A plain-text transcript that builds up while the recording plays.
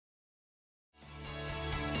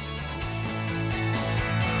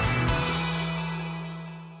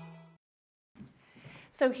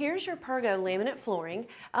So here's your Pergo laminate flooring.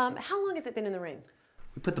 How long has it been in the room?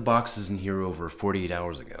 We put the boxes in here over 48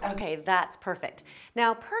 hours ago. Okay, that's perfect.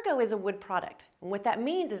 Now, Pergo is a wood product. And what that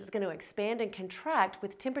means is it's going to expand and contract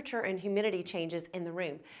with temperature and humidity changes in the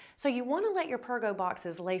room. So you want to let your Pergo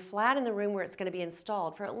boxes lay flat in the room where it's going to be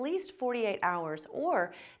installed for at least 48 hours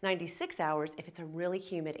or 96 hours if it's a really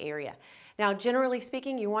humid area. Now, generally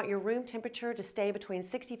speaking, you want your room temperature to stay between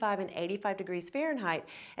 65 and 85 degrees Fahrenheit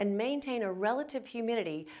and maintain a relative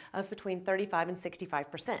humidity of between 35 and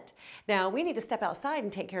 65%. Now, we need to step outside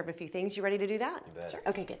and take care of a few things. You ready to do that? You bet. Sure.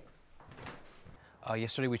 Okay, good.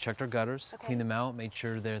 Yesterday we checked our gutters, cleaned them out, made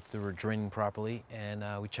sure that they were draining properly, and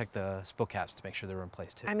we checked the spill caps to make sure they were in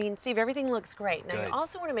place too. I mean, Steve, everything looks great. Now, Good. you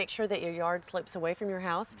also want to make sure that your yard slopes away from your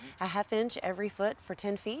house a ½ inch every foot for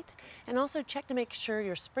 10 feet. And also check to make sure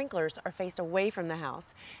your sprinklers are faced away from the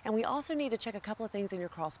house. And we also need to check a couple of things in your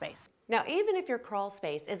crawl space. Now, even if your crawl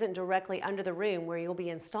space isn't directly under the room where you'll be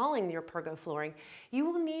installing your Pergo flooring, you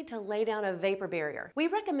will need to lay down a vapor barrier. We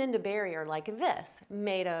recommend a barrier like this,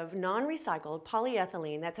 made of non-recycled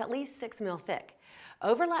polyethylene that's at least 6 mil thick.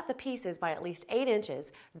 Overlap the pieces by at least 8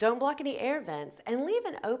 inches, don't block any air vents, and leave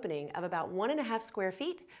an opening of about 1½ square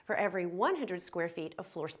feet for every 100 square feet of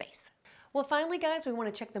floor space. Well, finally, guys, we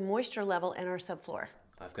want to check the moisture level in our subfloor.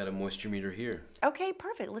 I've got a moisture meter here. Okay,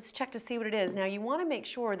 perfect. Let's check to see what it is. Now, you want to make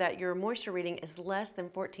sure that your moisture reading is less than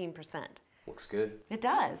 14%. Looks good. It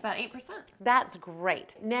does. It's about 8%. That's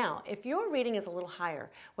great. Now, if your reading is a little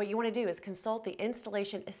higher, what you want to do is consult the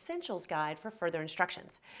Installation Essentials Guide for further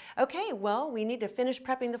instructions. Okay, well, we need to finish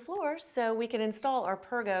prepping the floor so we can install our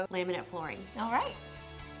Pergo laminate flooring. All right.